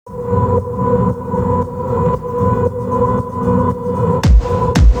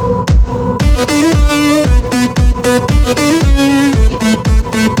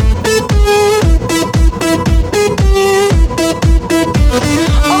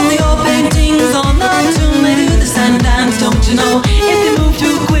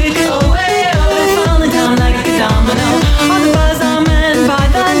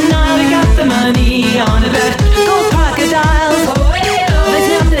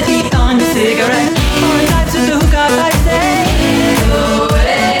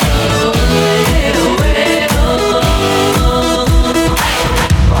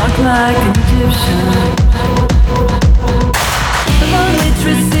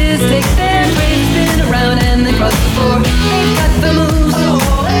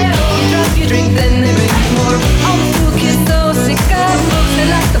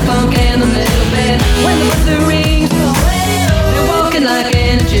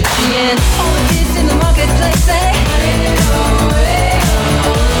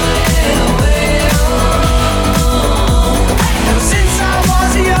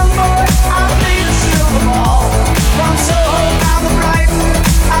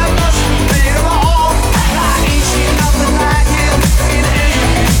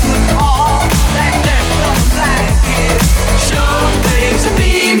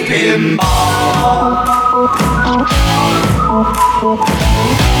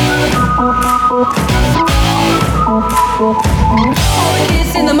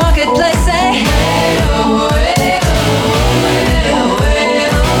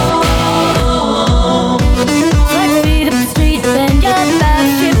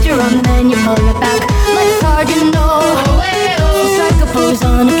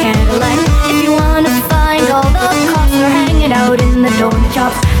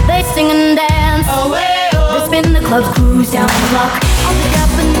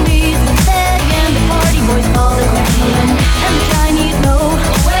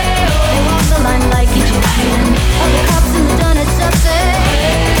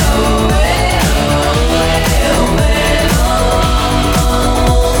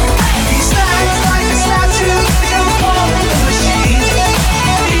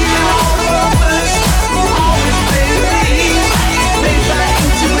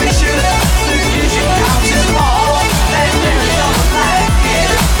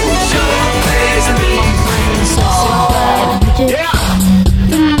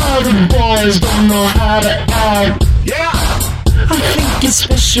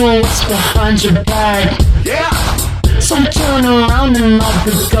What's behind your back? Yeah. So turn around and I'll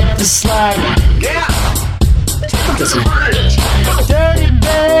pick up the slack. Yeah. Dirty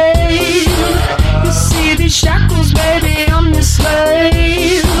babe, you see these shackles, baby, I'm your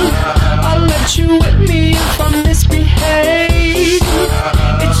slave. I'll let you whip me if I misbehave.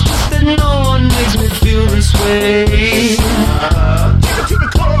 It's just that no one makes me feel this way. Take it to the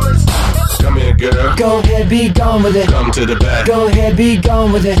chorus. Come here, girl. Go ahead, be gone with it. Come to the back. Go ahead, be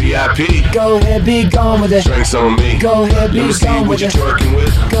gone with it. VIP. Go ahead, be gone with it. Drinks on me. Go ahead, be Let me see gone what with you're it. twerking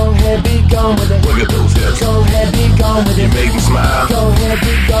with. Go ahead, be gone with it. Look at those hips. Go ahead, be gone with You it. make me smile. Go ahead,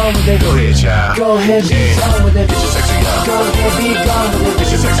 be gone with it. Go ahead, child. Go ahead, be Yeah. gone with it. Get your sexy out. Go ahead, be gone with it. Get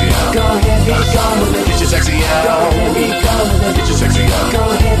your sexy out. Go ahead, be gone with it. Get your sexy out. Go ahead, be gone with it. Get your sexy out. Go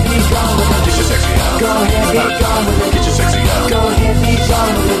ahead, be gone with it. Get your sexy out. Go ahead, be gone with it. Get your sexy out. Go ahead, be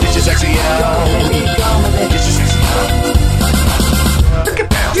gone with it. Get your sexy out. Go ahead, be gone with it. Get your sexy out. Make it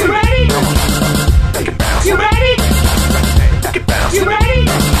bounce. You ready? Make it bounce. You ready? Make it bounce. You ready?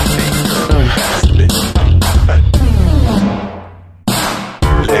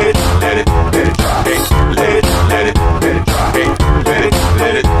 Let it drop. Let it drop.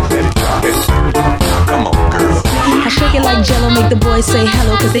 Let it drop. Come on, girl. I shake it like Jello, make the boys say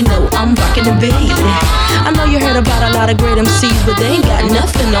hello, cause they know I'm rockin' the baby. I know you heard about a lot of great MCs, but they ain't got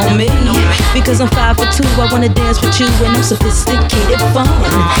nothing on me. Because I'm 5'2", I wanna dance with you, and I'm sophisticated fun.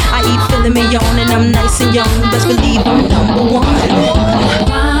 I eat filet mignon, and I'm nice and young, best believe I'm number one.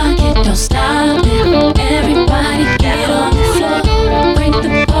 Rock it, don't stop it, everybody get on the floor. Bring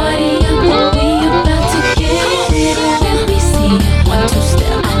the party up, we about to get it. Let me see it, 1, 2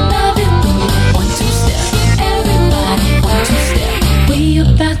 step. I love it when you 1, 2 step. Everybody 1, 2 step. We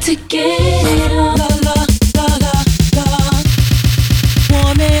about to get it on. La la la la la,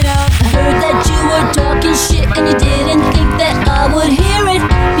 warm it up. I heard that you were talking shit and you didn't think that I would hear it.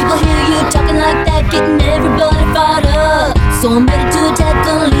 People hear you talking like that, getting everybody fired up. So I'm ready to attack,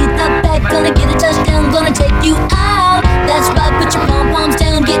 gonna lead the pack, gonna get a touchdown, gonna take you out. That's right, put your pom-poms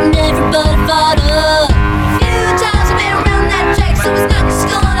down, getting everybody fired up. Few times I've been around that track, so it's not just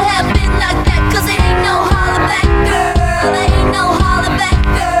gonna happen like that. Cause there ain't no holler back girl, there ain't no holler back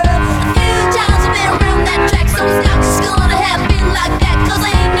girl.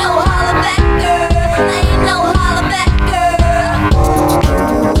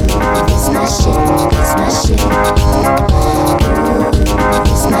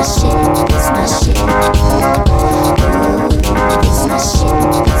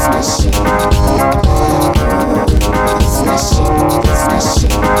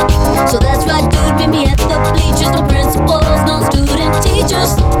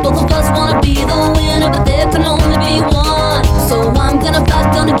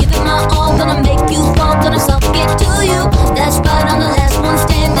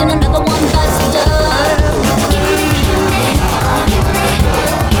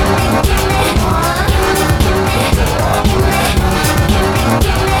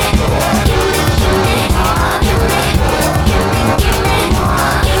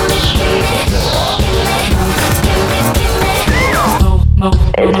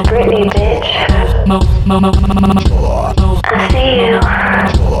 It's Britney, bitch. I see you,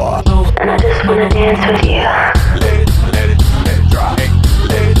 and I just wanna dance with you. Let it drop. Let it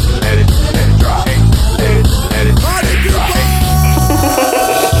drop. Let it drop.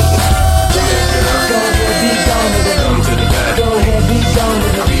 Go ahead, be gone with it. Come to the back. Go ahead, be gone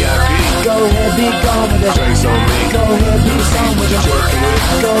with it. VIP. Go ahead, be gone with it. Drinks on me. Go ahead, be gone with it. Jerking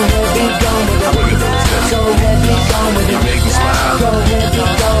it. Go ahead, be gone with it. Look at those hips. Go ahead, be gone with You it. make me smile. Go ahead, be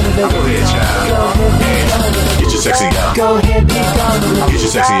gone with it. Go ahead, child. Go ahead, be gone with it. Get your sexy out. Go ahead, be gone with it. Get your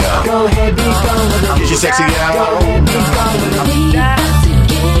sexy out. Go ahead, be gone with it. Get your sexy Go out. ahead, be gone with it. We got to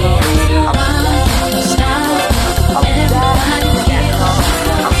get on style. Everybody get on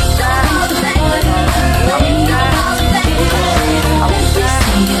style. We got to get on. We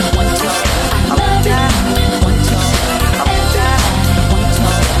sing it 1, 2, 3. I love it. 1, 2, 3. Everybody 1,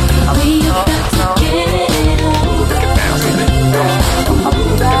 2, 3. We got to get on. Look it bounce with it. Look it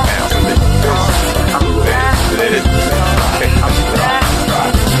bounce with it. Let it drop. Let it bounce. Let it drop. Let it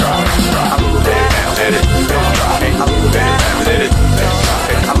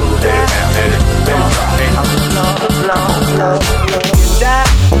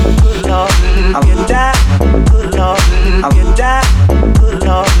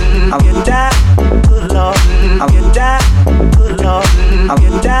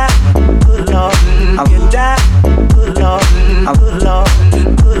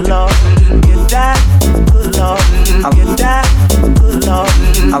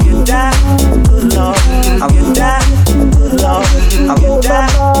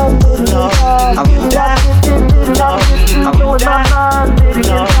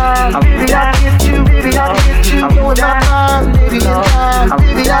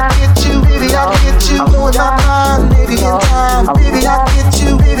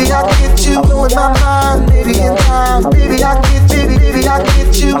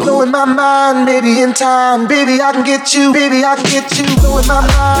Maybe in time, baby, I can get you. Baby, I can get you. Blowing my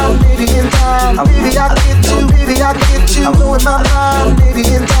mind, maybe in time. Baby, I can get you. Baby, I can get you. Blowing my mind, maybe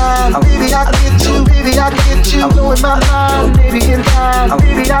in time. Baby, I can get you. Baby, I can get you. Blowing my mind, maybe in time.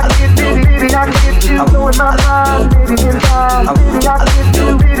 Baby, I can get you. Baby, I can get you. Blowing my mind, maybe in time. Baby, I can get you.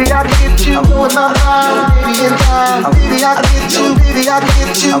 Baby, I can get you. Blowing my mind, maybe in time. Baby, I can get you. Baby, I can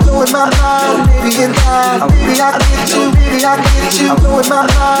get you. Blowing my mind, maybe in time. Baby, I can get you. Baby, I can get you. Blowing my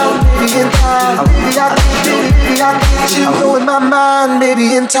mind, maybe in time. Baby, I can get you. Baby, I can get you. Blowing my mind,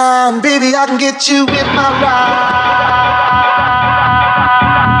 maybe in time. Baby, I can get you with my ride.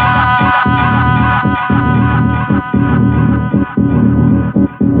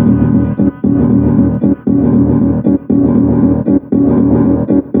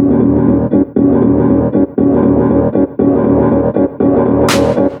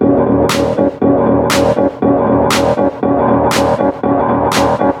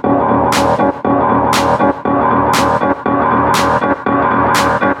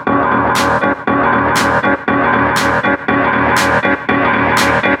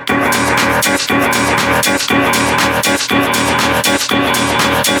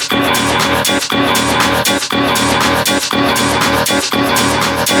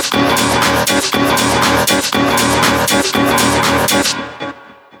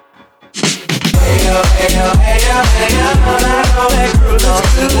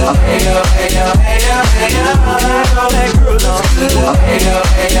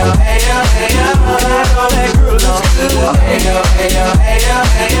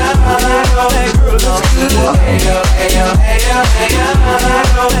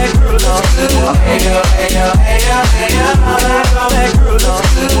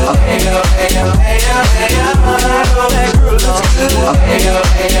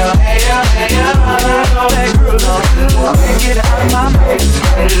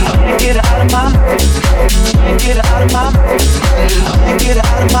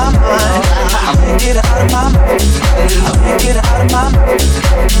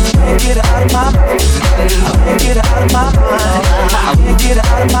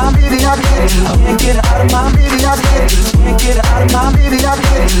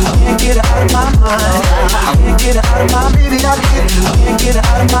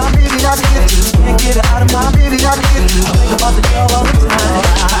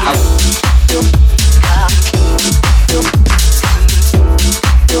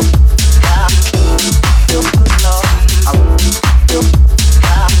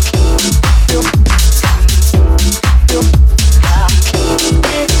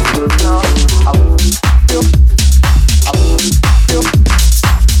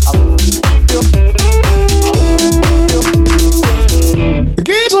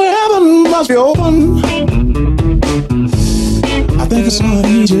 Be open. I think it's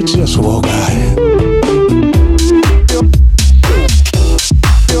to just walk by.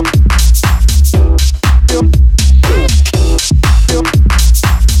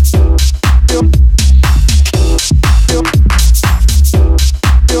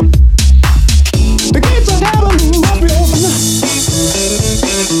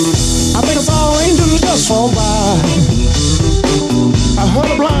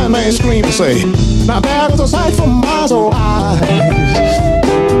 Scream and say, now there goes a sight for my soul eyes.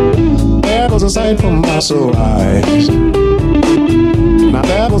 There goes a sight for my soul eyes. Now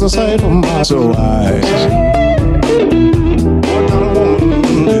there goes a sight for my soul eyes. What kind of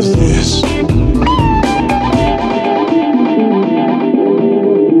woman is this?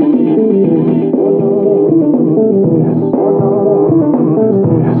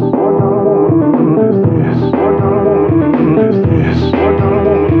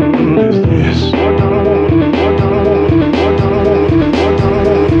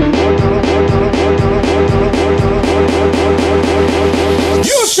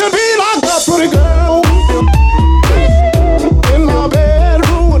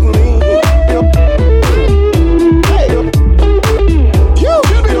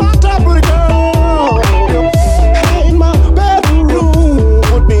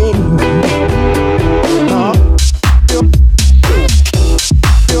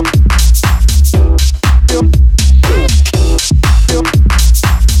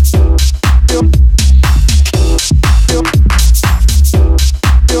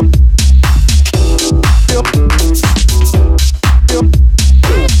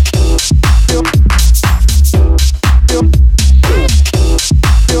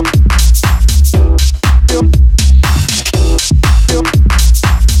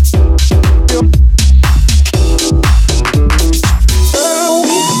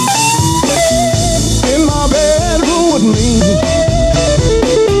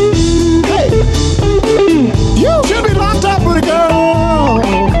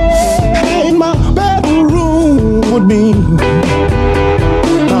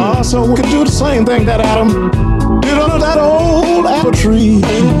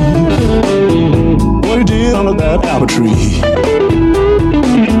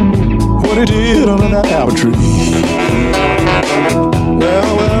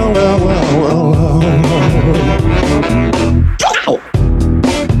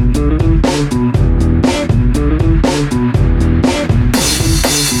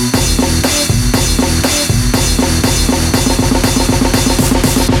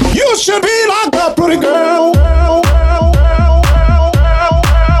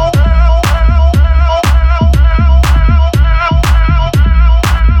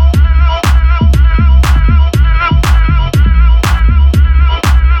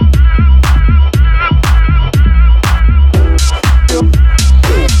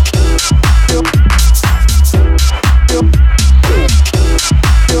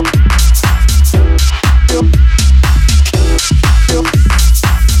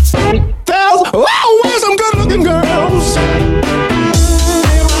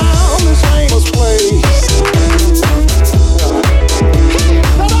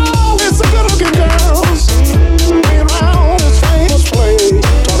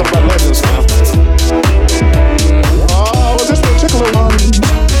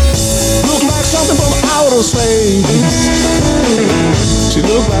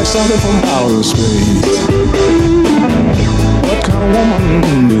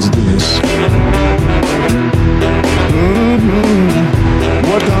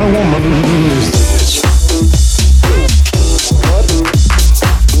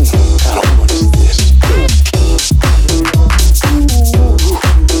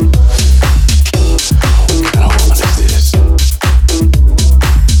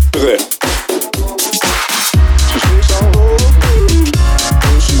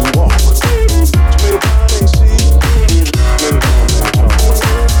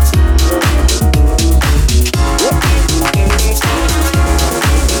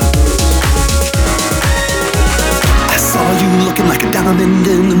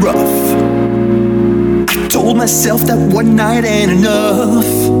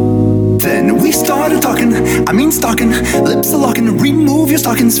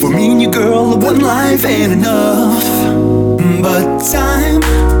 For me and your girl, one life ain't enough. But time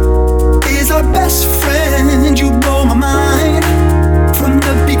is our best friend. You blow my mind. From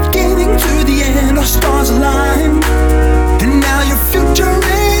the beginning to the end, our stars align. And now your future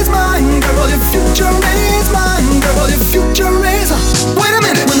is mine, girl. Your future is mine, girl. Your future is. Wait a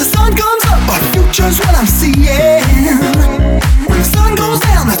minute, when the sun comes up, our future's what I'm seeing. When the sun goes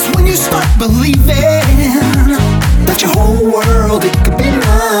down, that's when you start believing that your whole world, it could be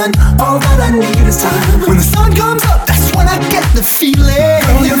mine. all that I need is time. When the sun comes up, that's when I get the feeling.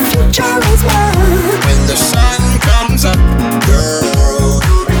 Girl, your future is mine. When the sun comes up, girl,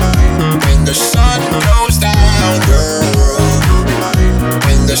 you'll be mine. When the sun goes down, girl, you'll be mine.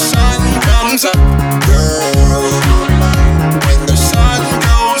 When the sun comes up, girl, you'll be mine. When the sun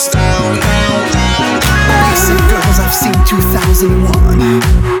goes down, down, down, down. Basic girls I've seen 2001,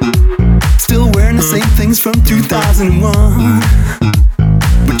 still wearing the same things from 2001.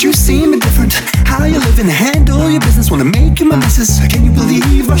 But you seem different, how you live and handle your business. Wanna make you my missus. Can you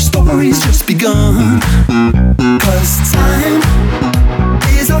believe our story's just begun? 'Cause time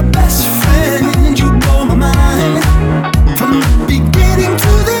is our best friend. You blow my mind. From the beginning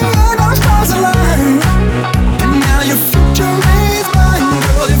to the end, our stars align. And now your future is mine.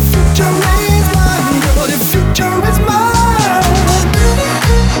 Girl, your future is mine. Girl, your future is mine.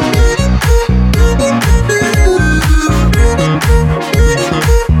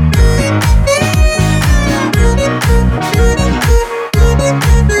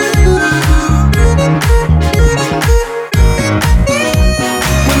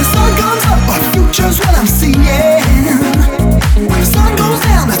 What I'm seeing. When the sun goes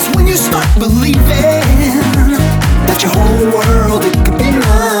down, that's when you start believing that your whole world, it could be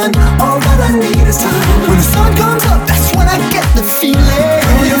mine. All that I need is time. When the sun comes up, that's when I get the feeling.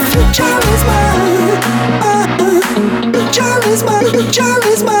 Girl, your future is mine. Future is mine. Future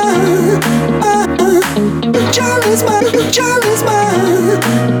is mine. Future is mine. Future is mine.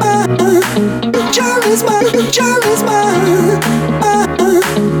 Future is mine. Future is mine.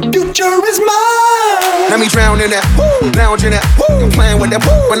 Future is mine. Let me drown in that, woo, lounge in that, woo. I'm playing with that,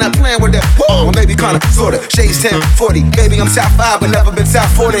 woo, but not playing with that, woo. Well, maybe kinda, sorta, shades 10, 40. Baby, I'm top 5, but never been top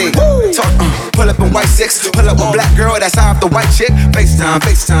 40. Woo. Talk, pull up in white 6, pull up with black girl, that's off the white chick. FaceTime,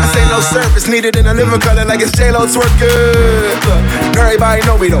 FaceTime. I say no service needed in a living color like it's J-Lo twerk good. Look, everybody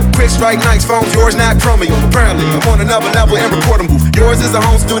know me though. Quick strike, nice phones, yours not Chromeo. Apparently, I'm on another level and recording booth. Yours is a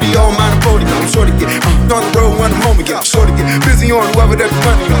home studio, mine a podium. I'm sure to get on the road when I'm home again. I'm sure to get busy on whoever there's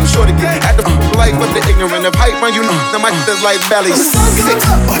money. I'm sure to get at the life with the ignorant of hype when you know the mic is like belly. When the sun comes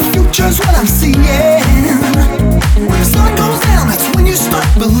up, our future's what I'm seeing. When the sun goes down, that's when you start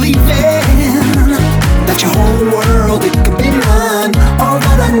believing that your whole world, it could be mine. All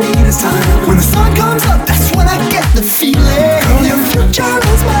that I need is time. When the sun comes up, that's when I get the feeling. Girl, your future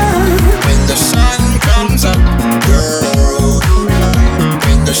is mine. When the sun comes up, girl, you'll be mine.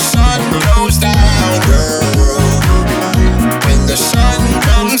 When the sun goes down, girl, you'll be mine. When the sun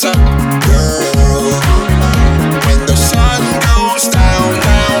comes up, girl, you'll be mine. When the sun goes down,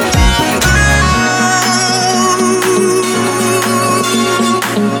 down, down, down.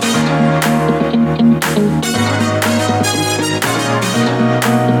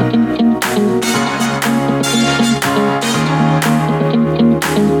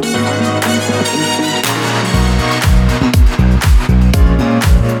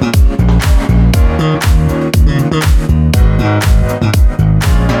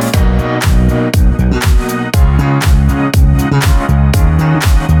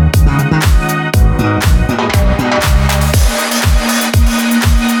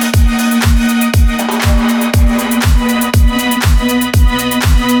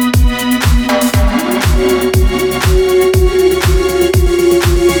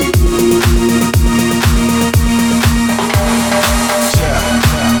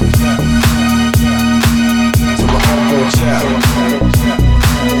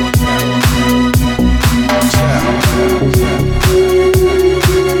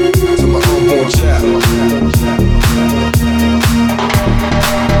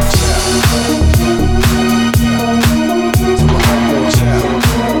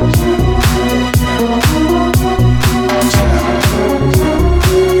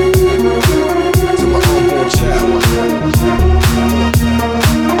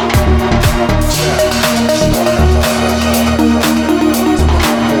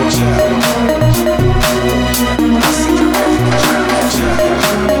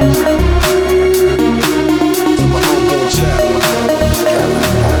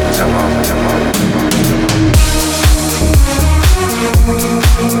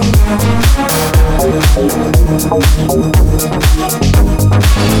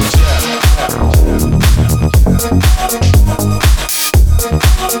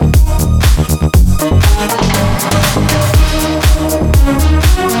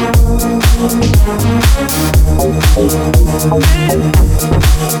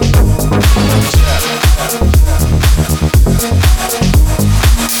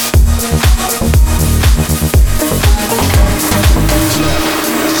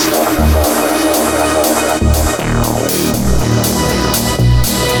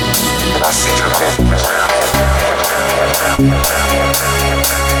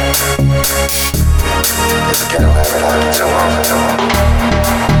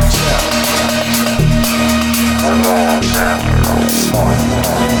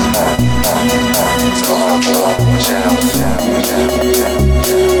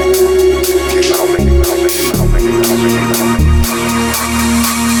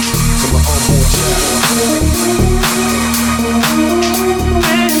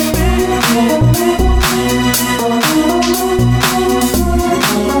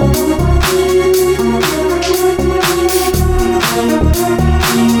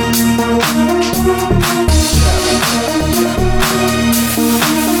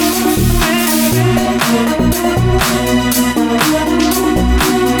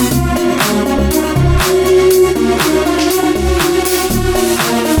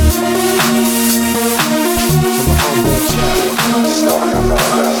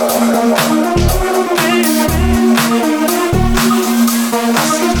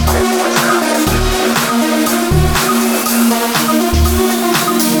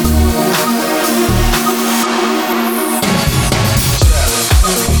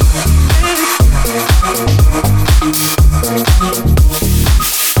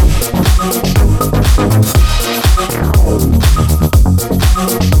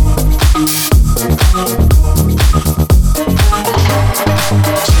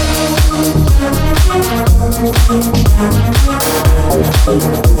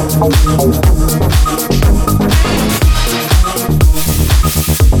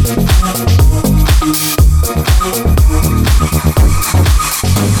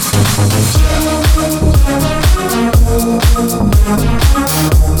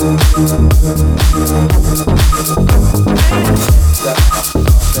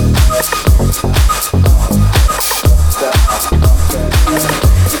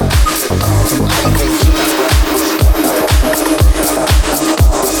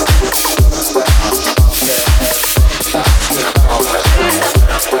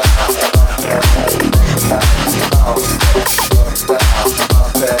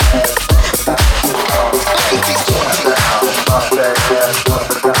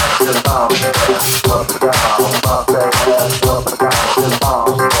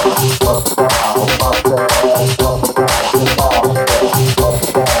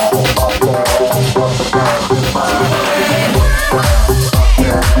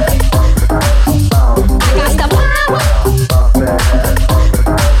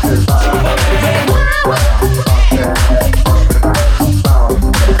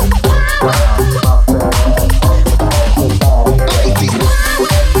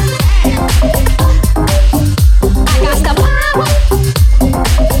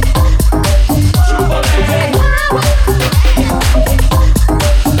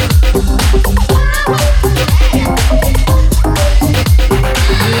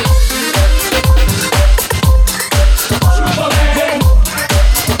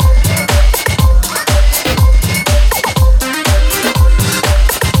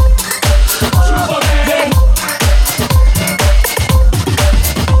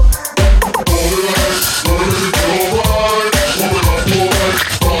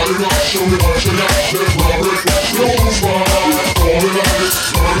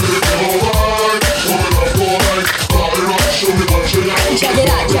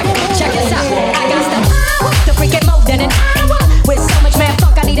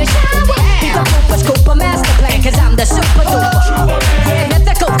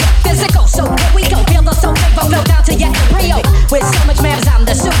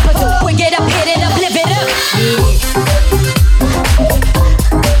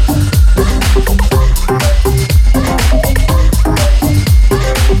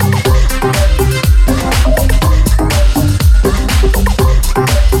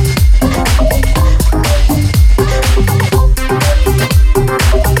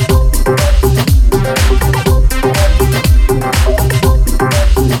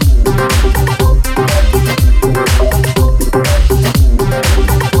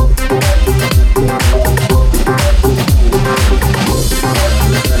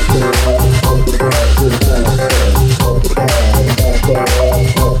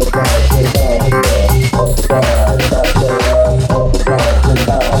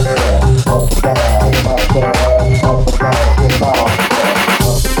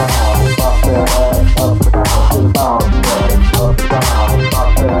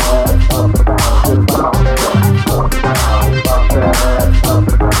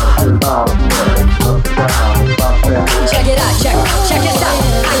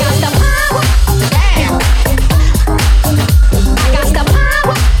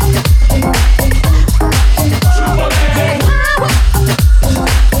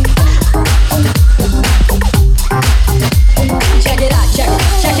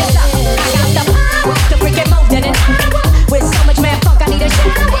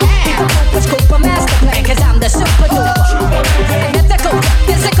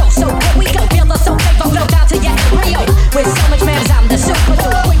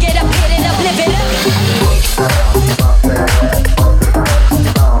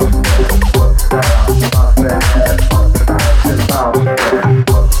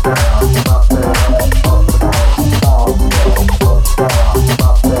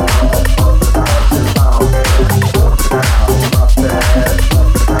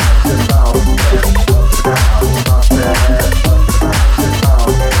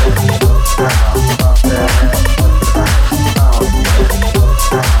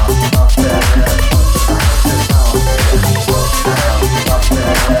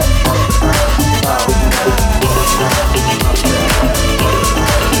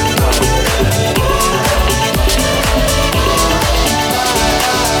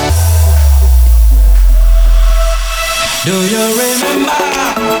 Do you remember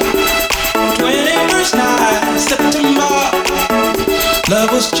 21st night, September?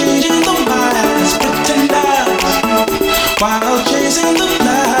 Love was changing the minds, pretenders, while chasing the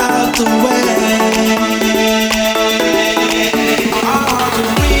clouds away. Our hearts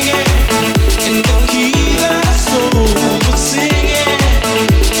were ringing in the key that our soul was singing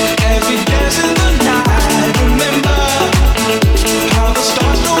as we danced in the night. Remember how the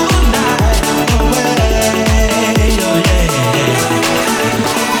stars stole the night away. Oh, yeah.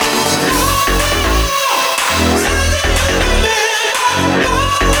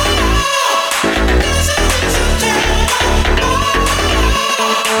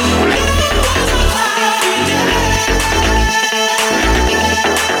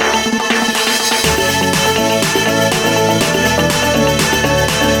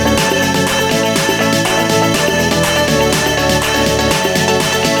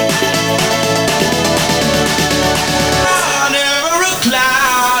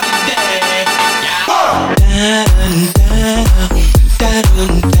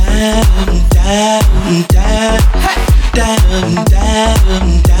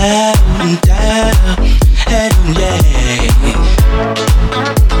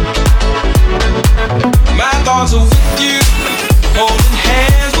 My thoughts are with you, holding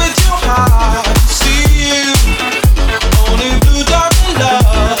hands with your heart. See you, only blue, dark, and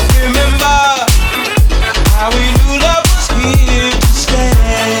love. Remember how we knew love was here to stay.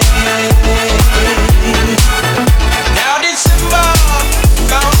 Now December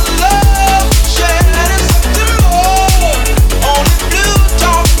found the love shared in September. Only blue,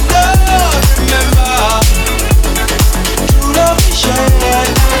 dark, and love. Remember true love we shared.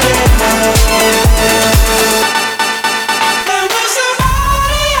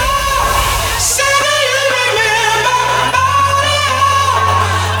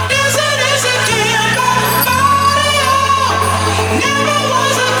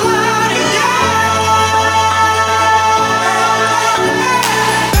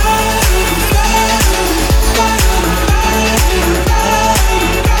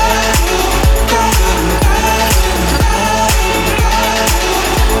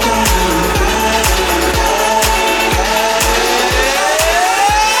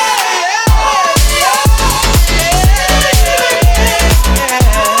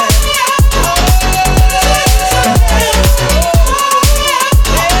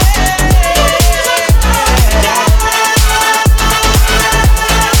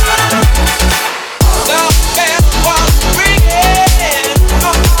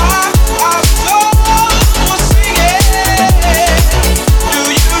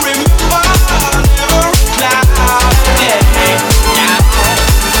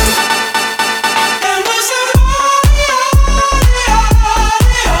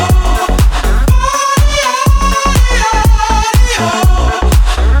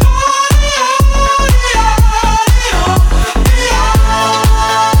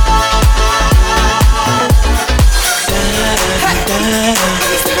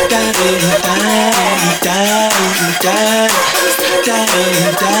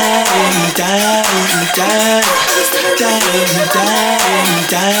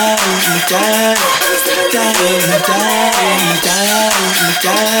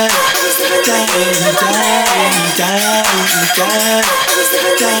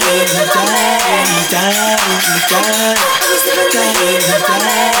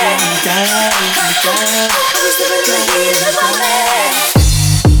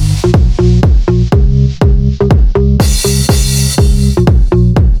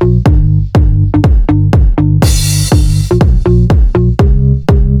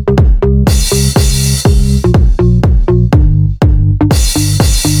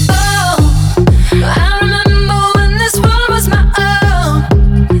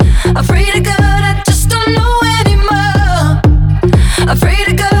 Afraid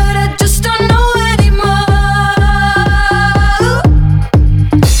of God, I just don't know anymore.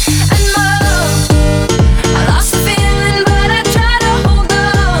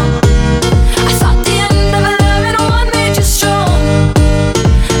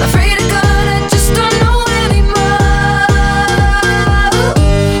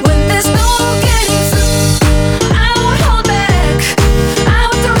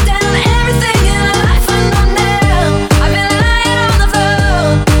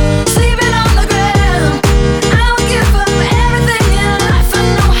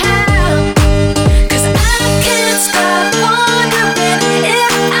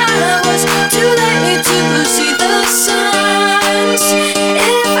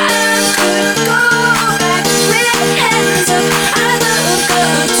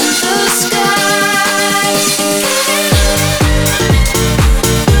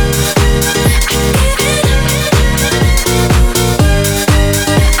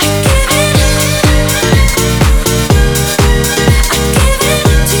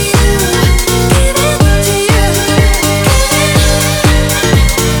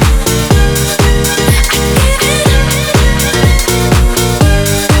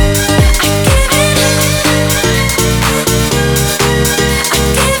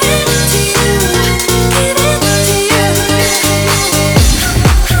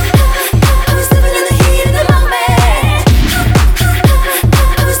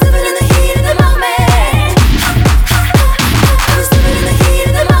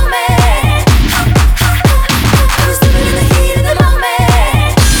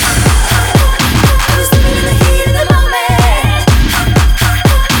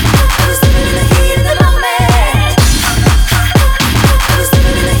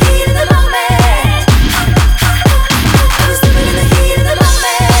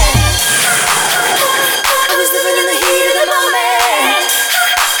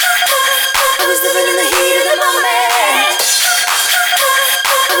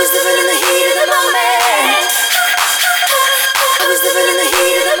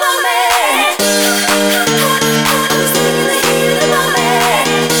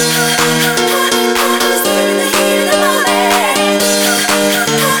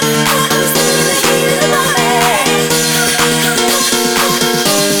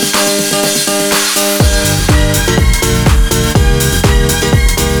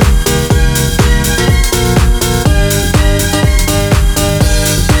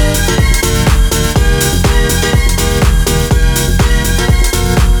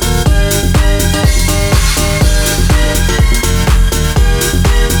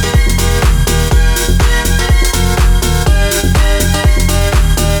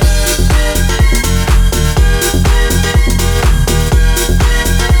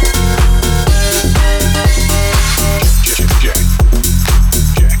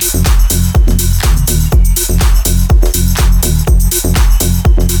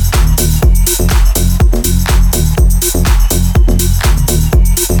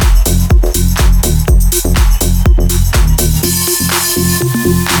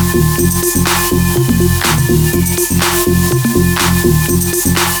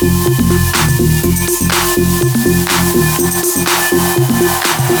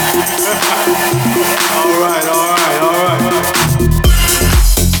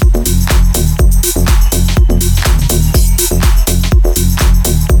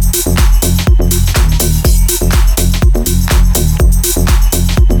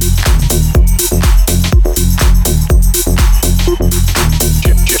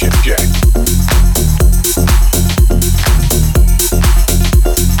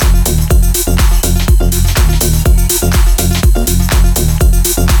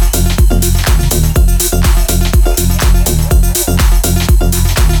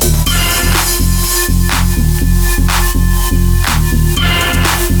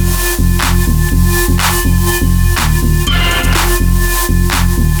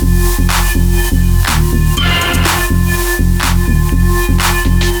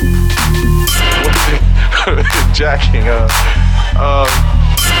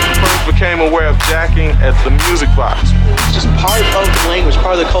 first became aware of jacking at the Music Box. It's just part of the language,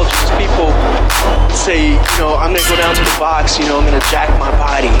 part of the culture. Because people say, I'm gonna go down to the box, I'm gonna jack my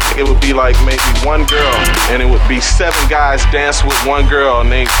body. It would be like maybe one girl, and it would be 7 guys dance with one girl, and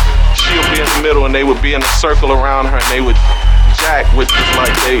she'll be in the middle, and they would be in a circle around her, and they would jack, which is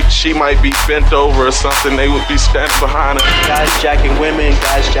like she might be bent over or something, they would be standing behind her. Guys jacking women,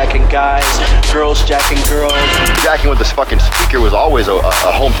 guys jacking guys, girls jacking girls. Jacking with this fucking speaker was always a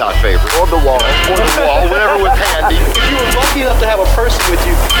hometown favorite. Or the wall, whatever was handy. If you were lucky enough to have a person with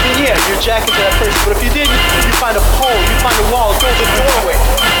you, then yeah, you're jacking to that person. But if you didn't, you find a pole, you find a wall, throw the doorway.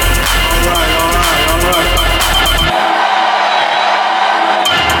 All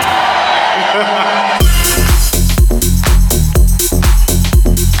right.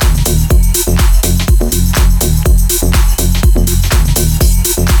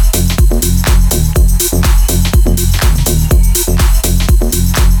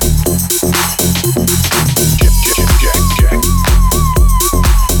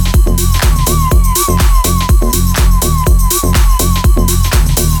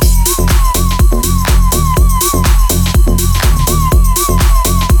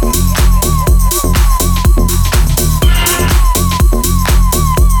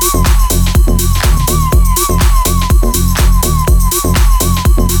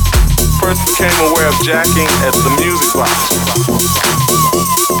 Became aware of jacking at the Music Box.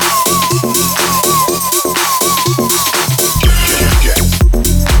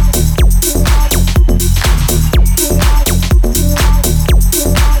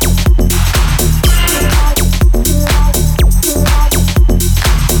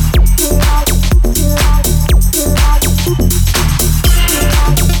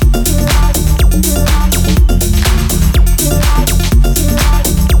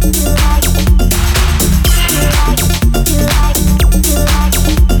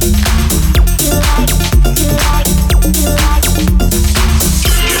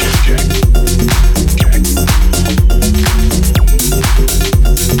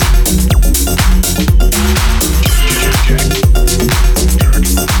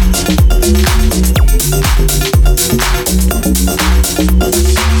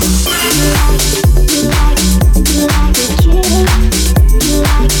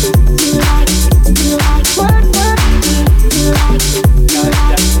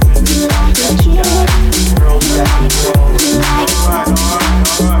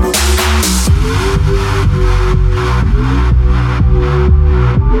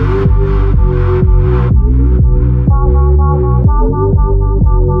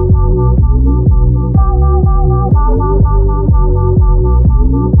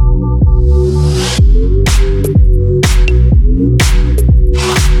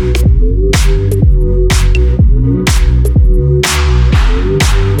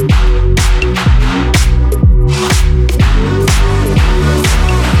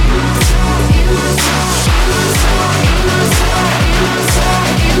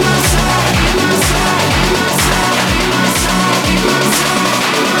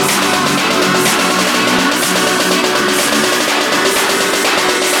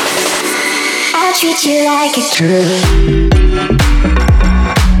 treat you like a girl.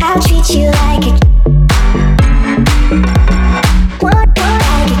 I'll treat you like a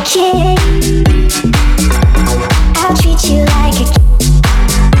like a kid. I'll treat you like a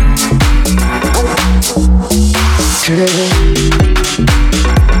girl.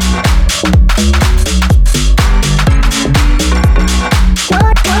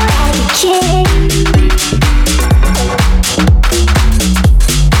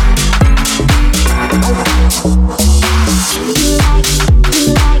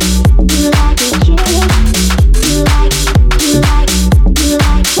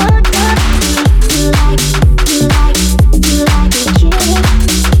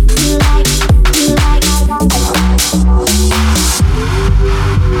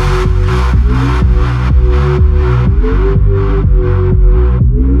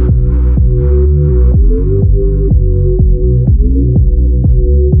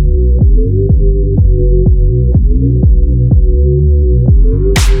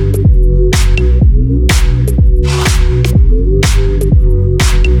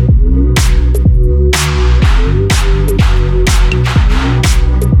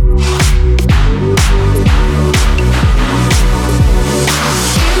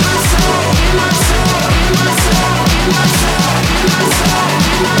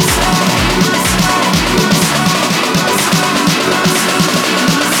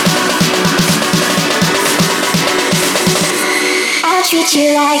 Treat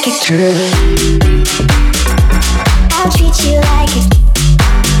you like a girl. I'll I'll treat you like a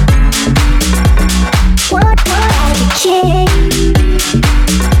king.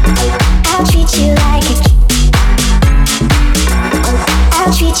 I'll treat you like a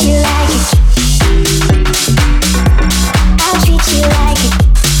I'll treat you like a I'll treat you like a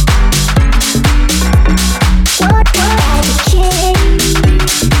king.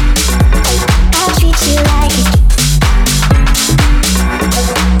 I'll treat you like a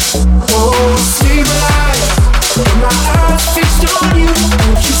Oh, sleep alive, with my eyes fixed on you.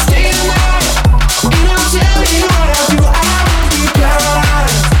 Won't you stay tonight? And I'll tell you what I'll do. I will be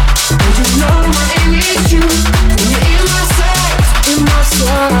paralyzed. And you know my aim is you. When you're in my sight, in my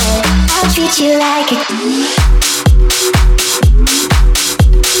sight. I'll treat you like a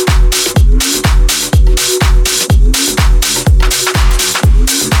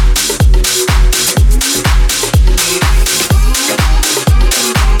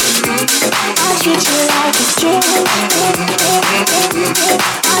I'll treat you like a king.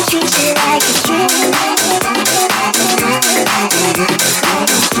 I'll treat you like a king.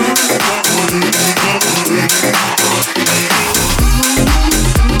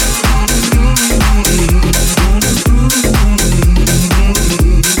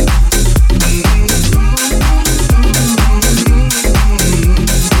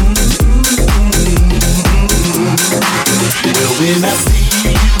 Well, when I see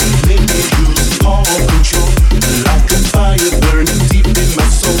you, make me lose all control, like a fire burning deep in my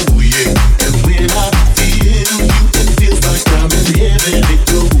soul, yeah. And when I feel you, it feels like I'm in heaven. It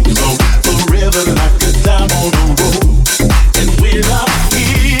goes on forever like a time on the road. And when I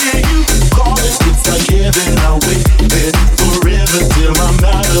hear you calling, it's like heaven. I'll wait there forever till I'm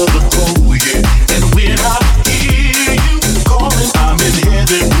out of the cold, yeah. And when I hear you calling, I'm in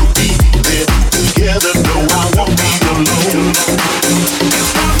heaven. We'll be there together. No, I won't be alone.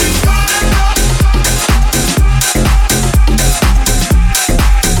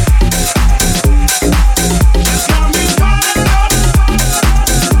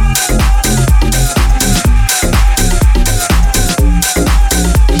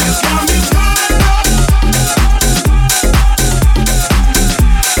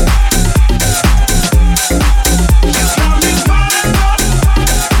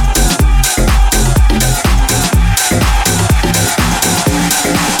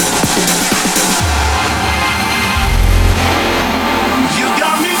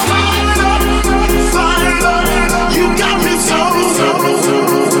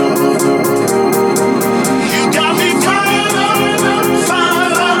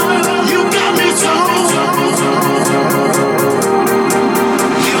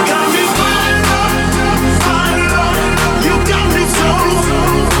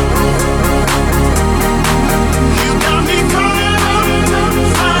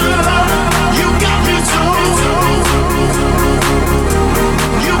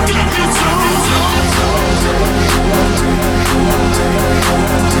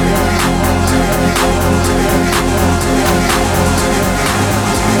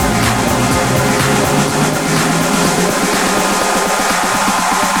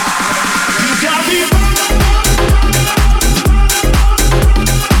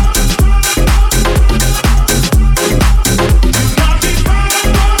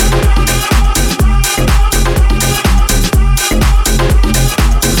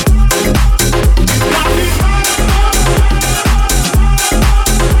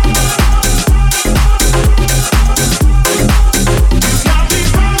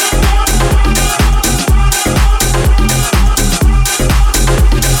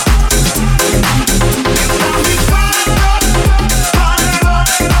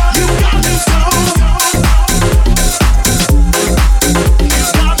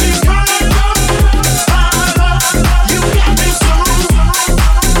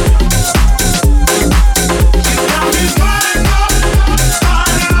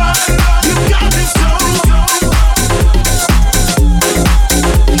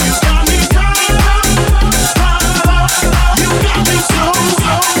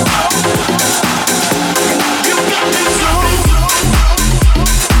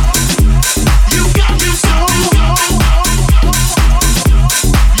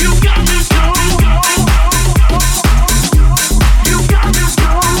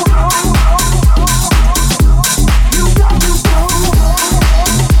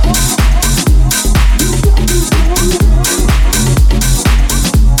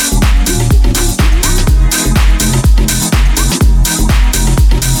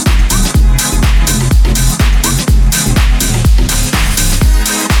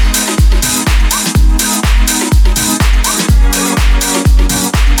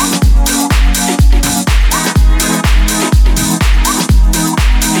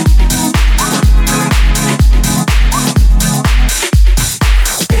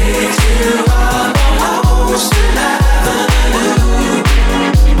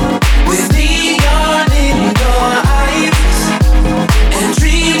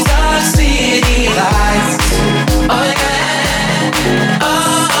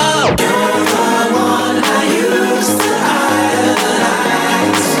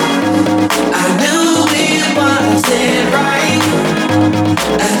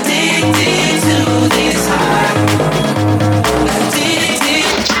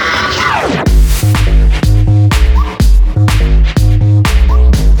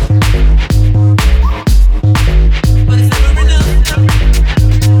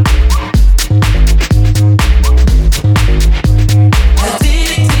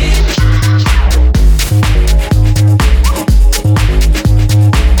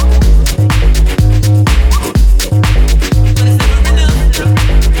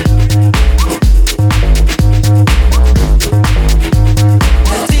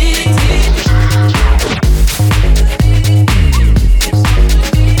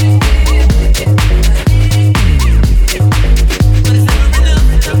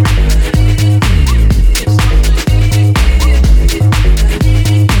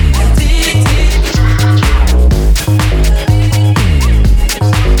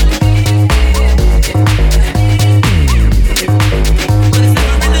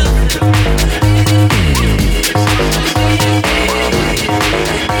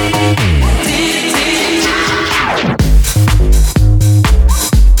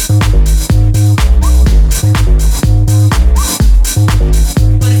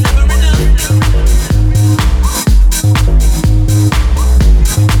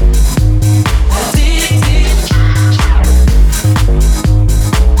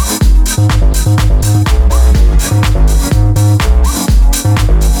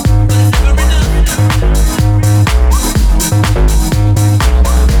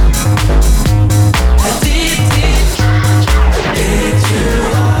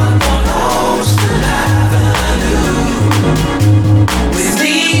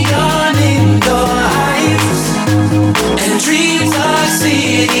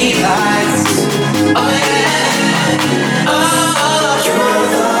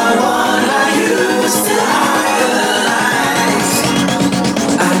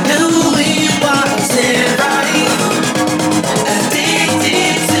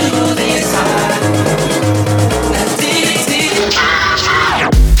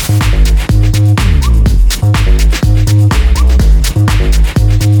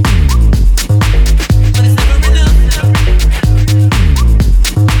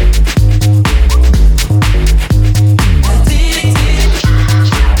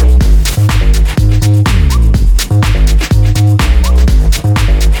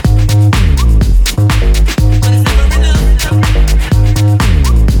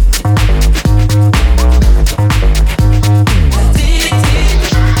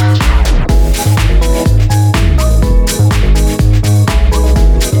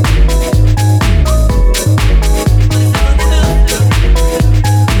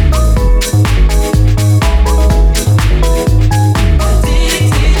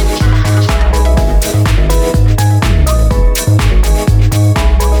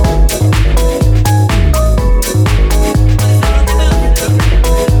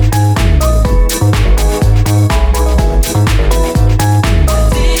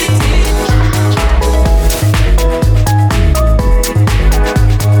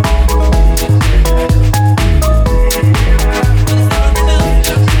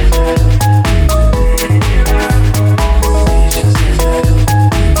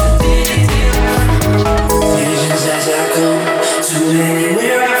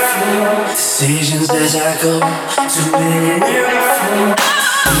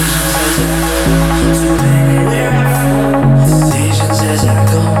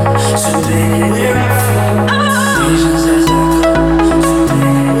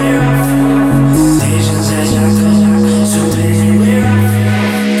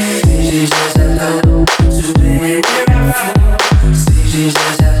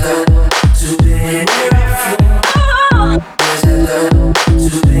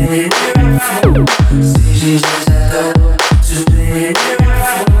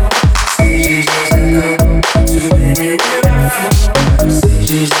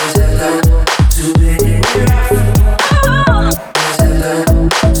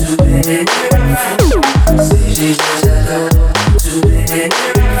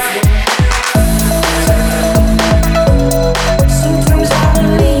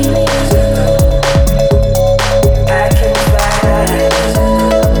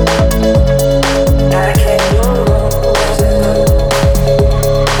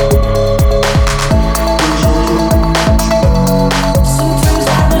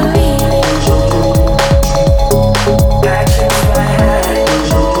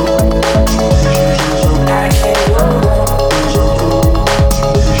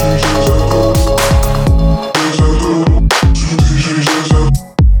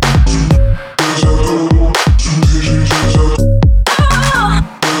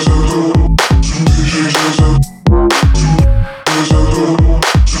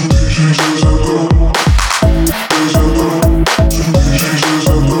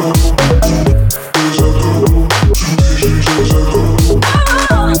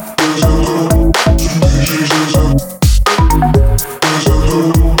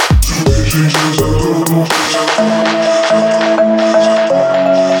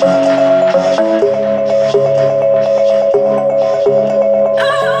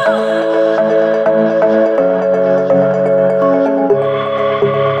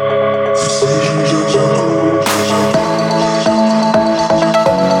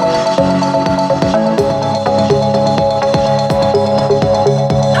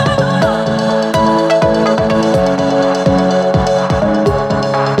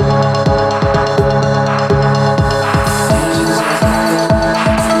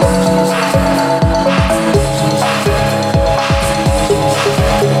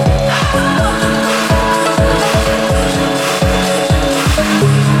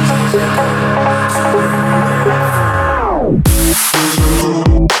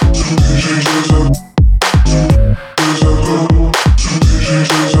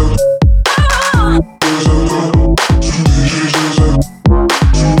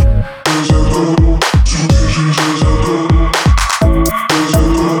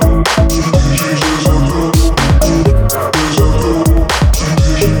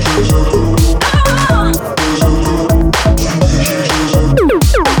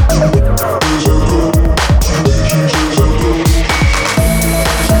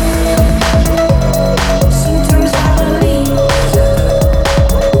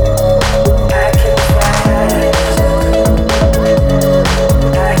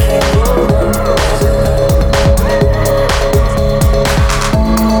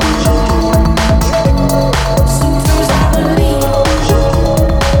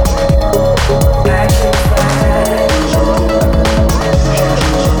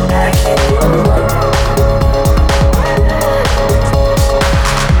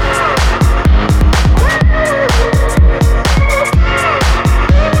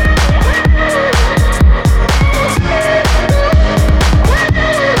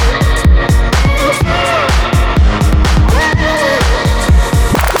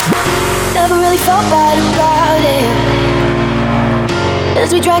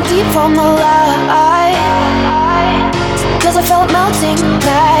 drank deep from the light, 'cause I felt melting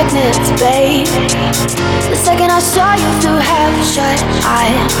magnets, babe. The second I saw you through half-shut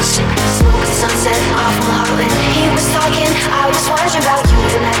eyes. Smoke the sunset off Mulholland. He was talking, I was wondering about you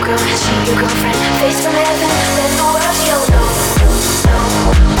and that girl. She your girlfriend, face from heaven. Let the world you'll know.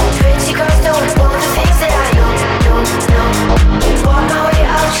 Pretty girls don't know the things that I know. Walk my way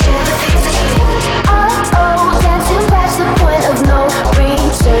out, share the things that you do. Oh, dancing past the point of no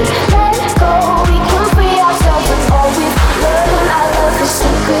return. Let go, we can free ourselves with all we've learned. I love the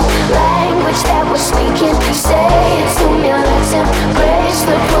secret language that we're speaking. Say it to me, let's embrace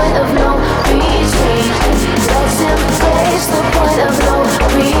the point of no return. Let's embrace the point of no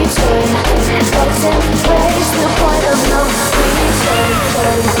return. Let's embrace the point of no return.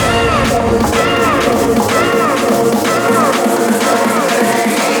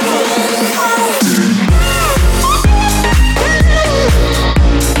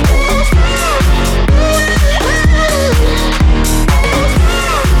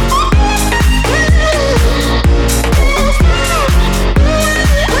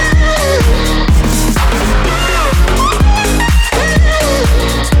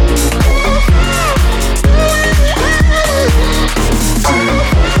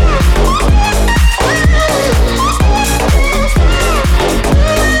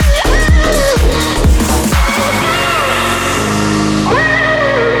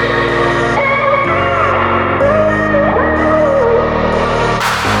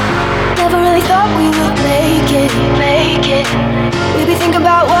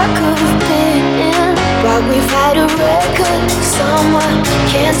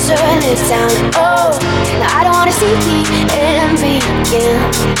 Turn it down, oh, now I don't wanna see the envy again.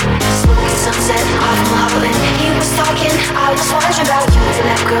 Smoking sunset off Mulholland. He was talking, I was wondering about you and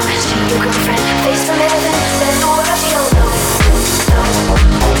that girl. She your girlfriend, face from heaven. Let the world you'll know.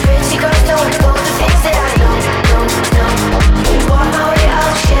 Pretty girls don't know the things that I know. Walk my way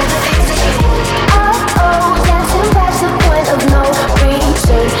out, share the things that you do. Oh, dancing past the point of no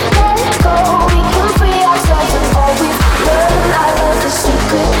return. Let go, we can free ourselves with all we've learned. I love the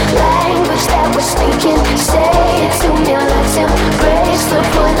secret language that we're speaking. Say it to me, let's embrace the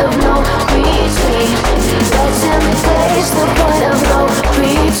point of no return. Let's embrace the point of no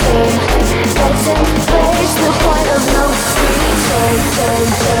return. Let's embrace the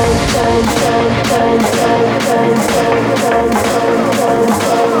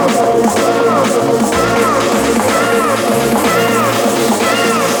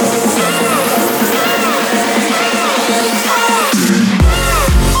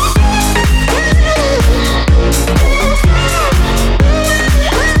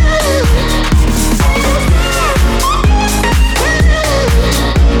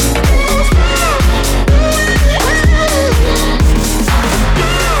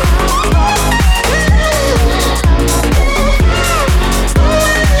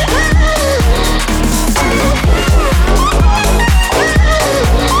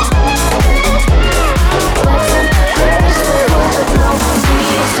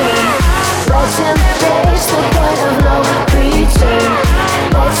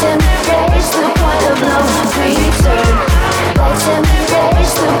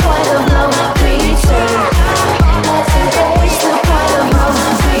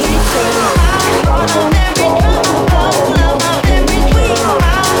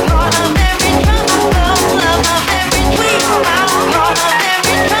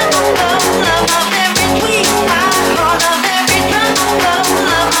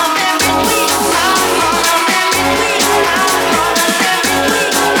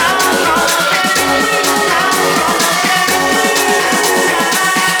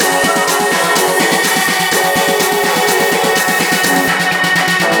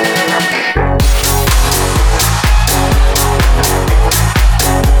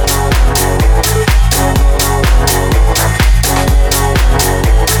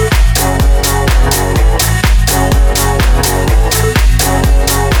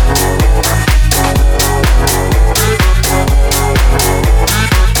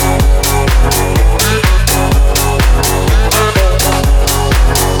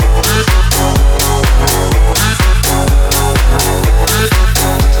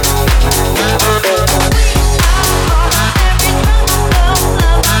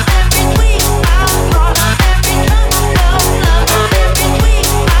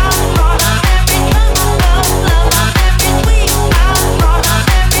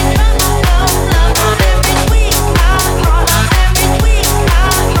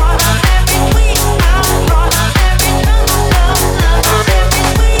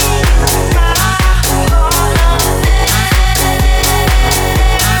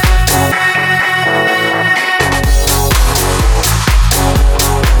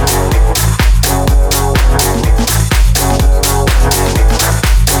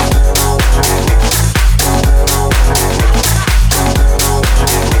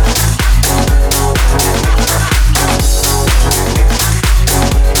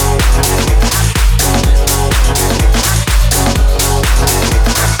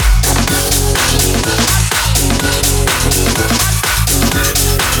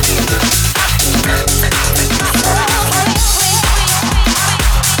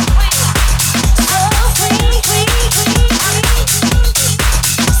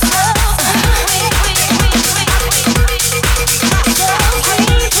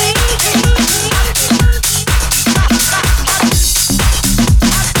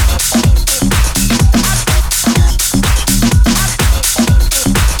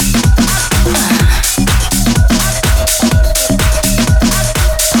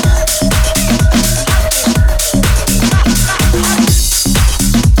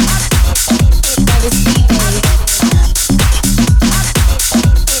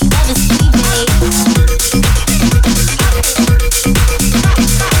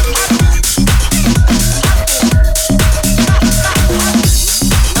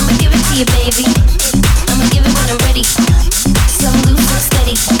you, baby. I'ma give it when I'm ready. Some loose, some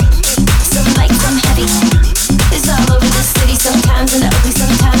steady. Some light, some heavy. It's all over the city. Sometimes in the ugly,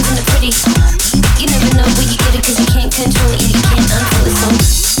 sometimes in the pretty. You never know where you get it, cause you can't control it and you can't unfold it. So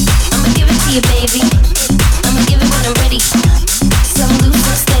I'ma give it to you, baby. I'ma give it when I'm ready. Some loose,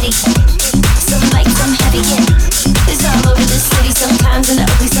 some steady. Some light, some heavy, yeah. It's all over the city. Sometimes in the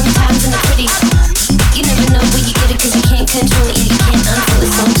ugly, sometimes in the pretty. You never know where you get it, cause you can't control it and you can't unfold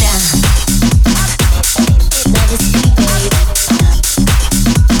it. So down. Love is free, babe.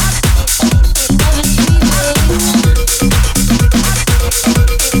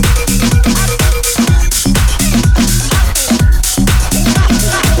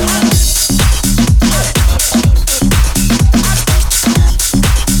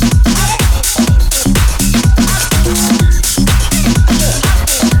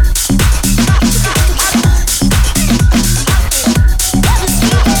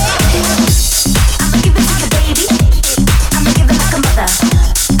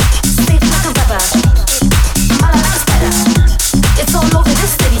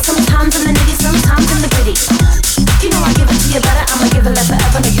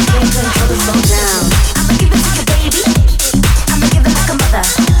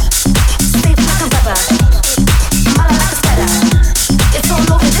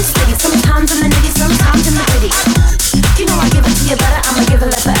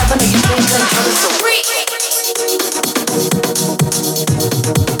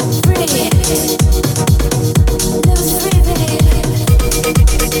 Love is free, babe.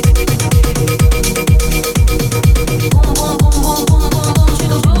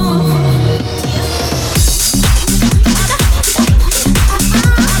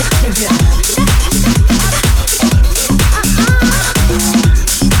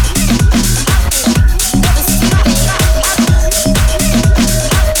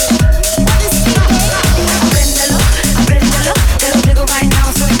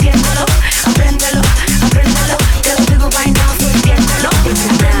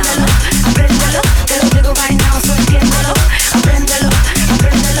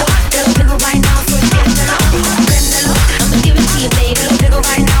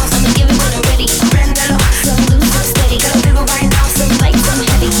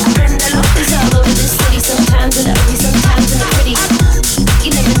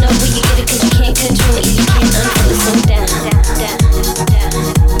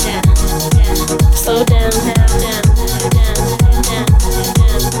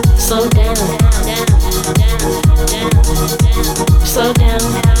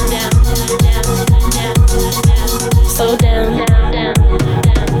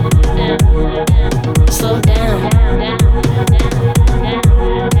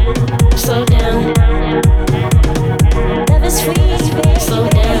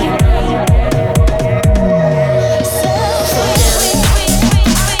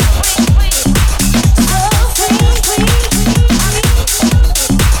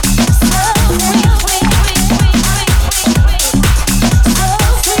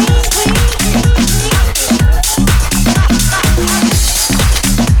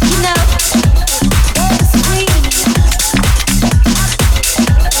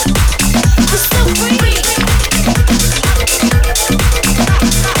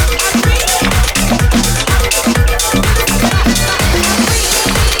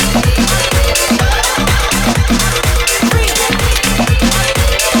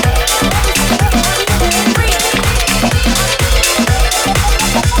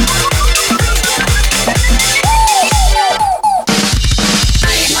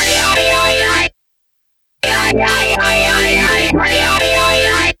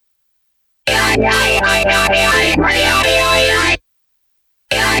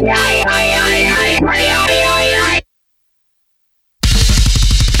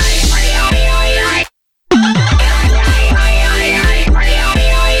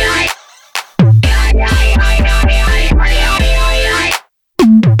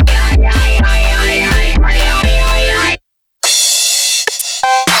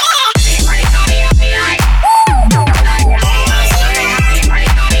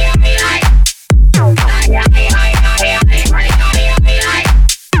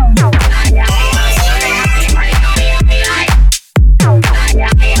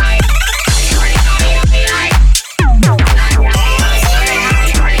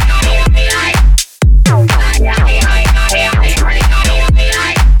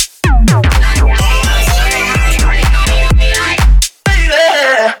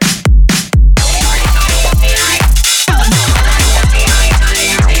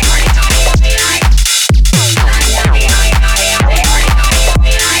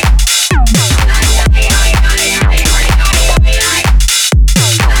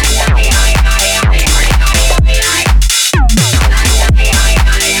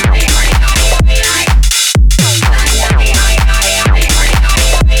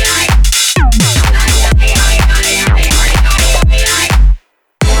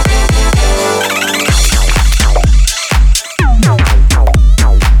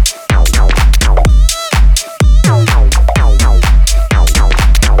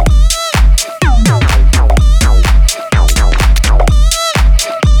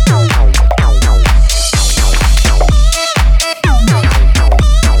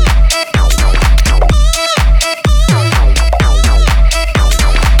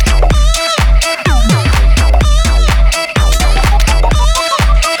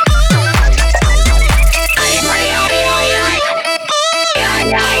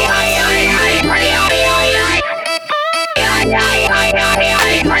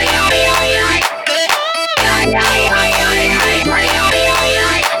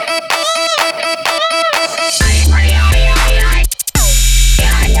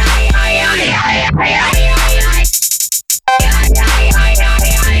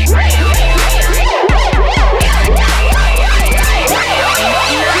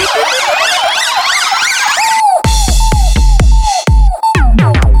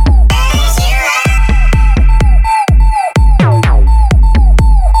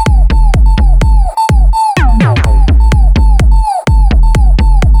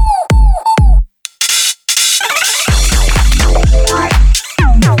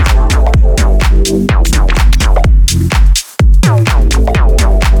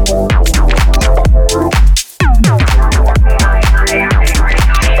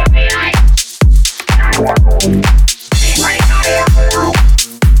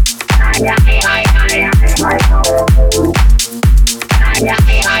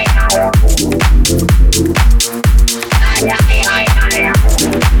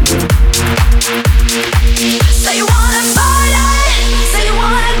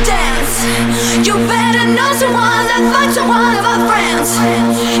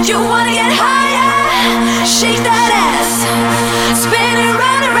 dance. You wanna get higher? Shake that ass. Spin it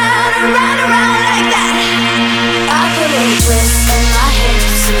round and round and round and round like that. I put a twist in my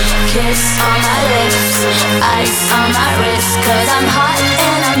hips, kiss on my lips, ice on my wrist, 'cause I'm hot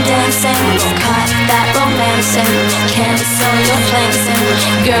and I'm dancing. Cut that romancing, cancel your plans and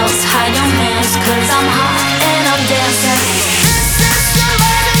girls hide your hands, 'cause I'm hot and I'm dancing.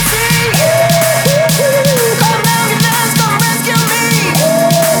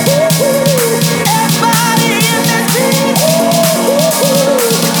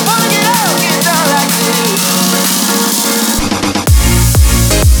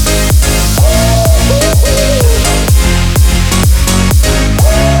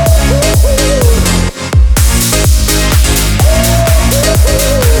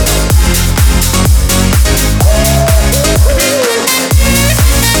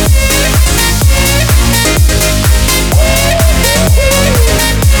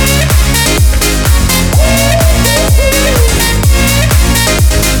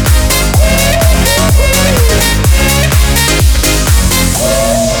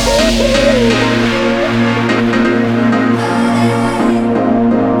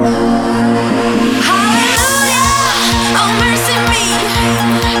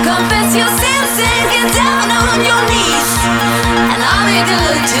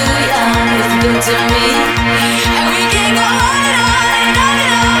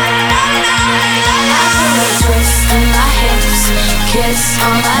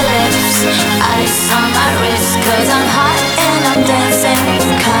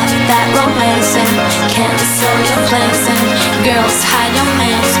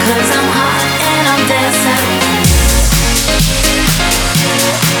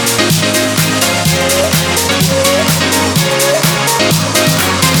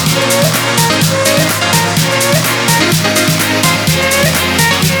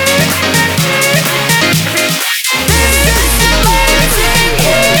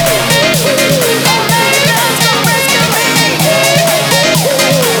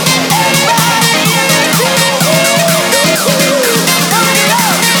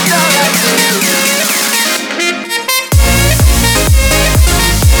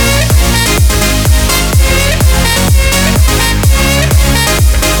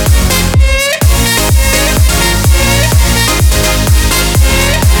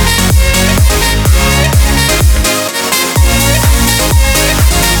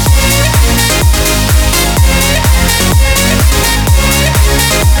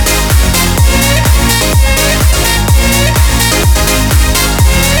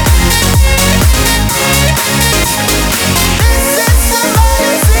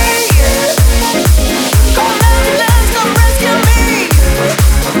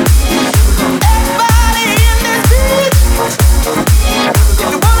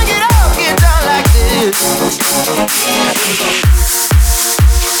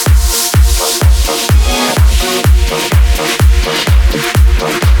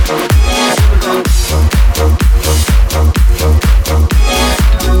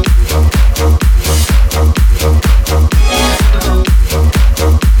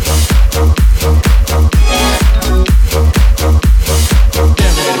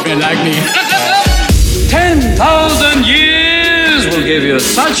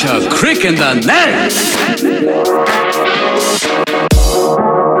 Such a crick in the neck.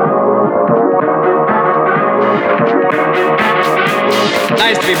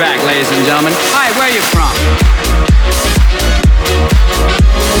 Nice to be back, ladies and gentlemen. Hi, where are you from?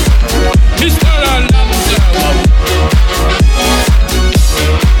 Mr.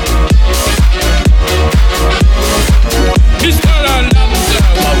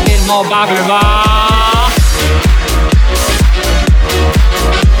 In more baklava.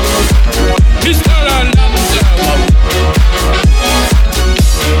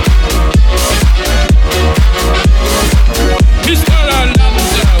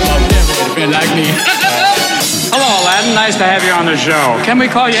 Like me. Hello, Aladdin. Nice to have you on the show. Can we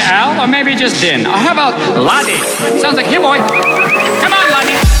call you Al, or maybe just Din? Or how about Lottie? Sounds like here, boy. Come on,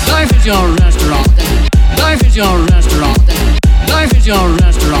 Lottie. Life is your restaurant. Life is your restaurant. Life is your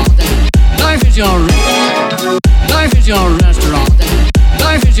restaurant. Life is your life is your restaurant.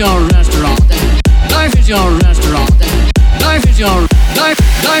 Life is your restaurant. Life is your restaurant. Life is your life.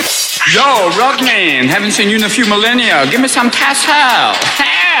 Yo, Rockman. Haven't seen you in a few millennia. Give me some tassel.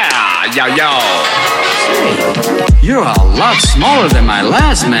 Yo, yo. Say, you're a lot smaller than my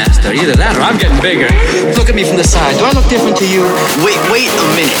last master. Either that or I'm getting bigger. Look at me from the side. Do I look different to you? Wait a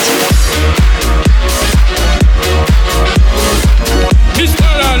minute.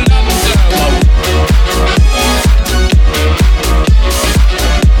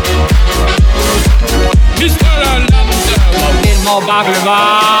 more baklava.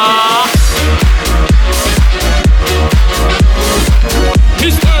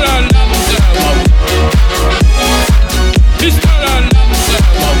 Mr. Lamb, Mr.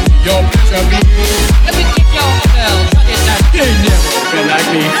 Lamb, your pleasure be. Let me kick your bell, shut it down. They never been like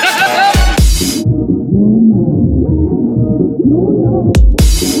me.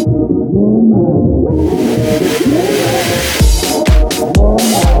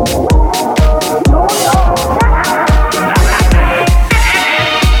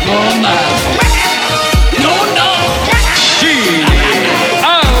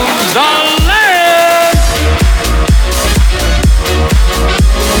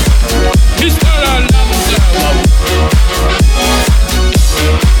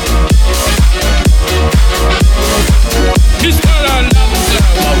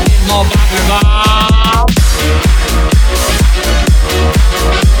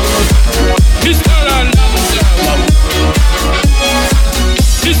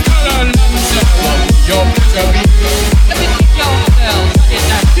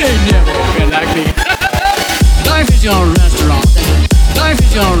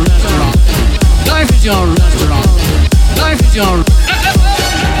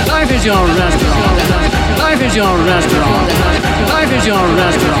 Life is your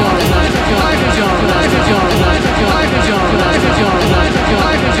restaurant.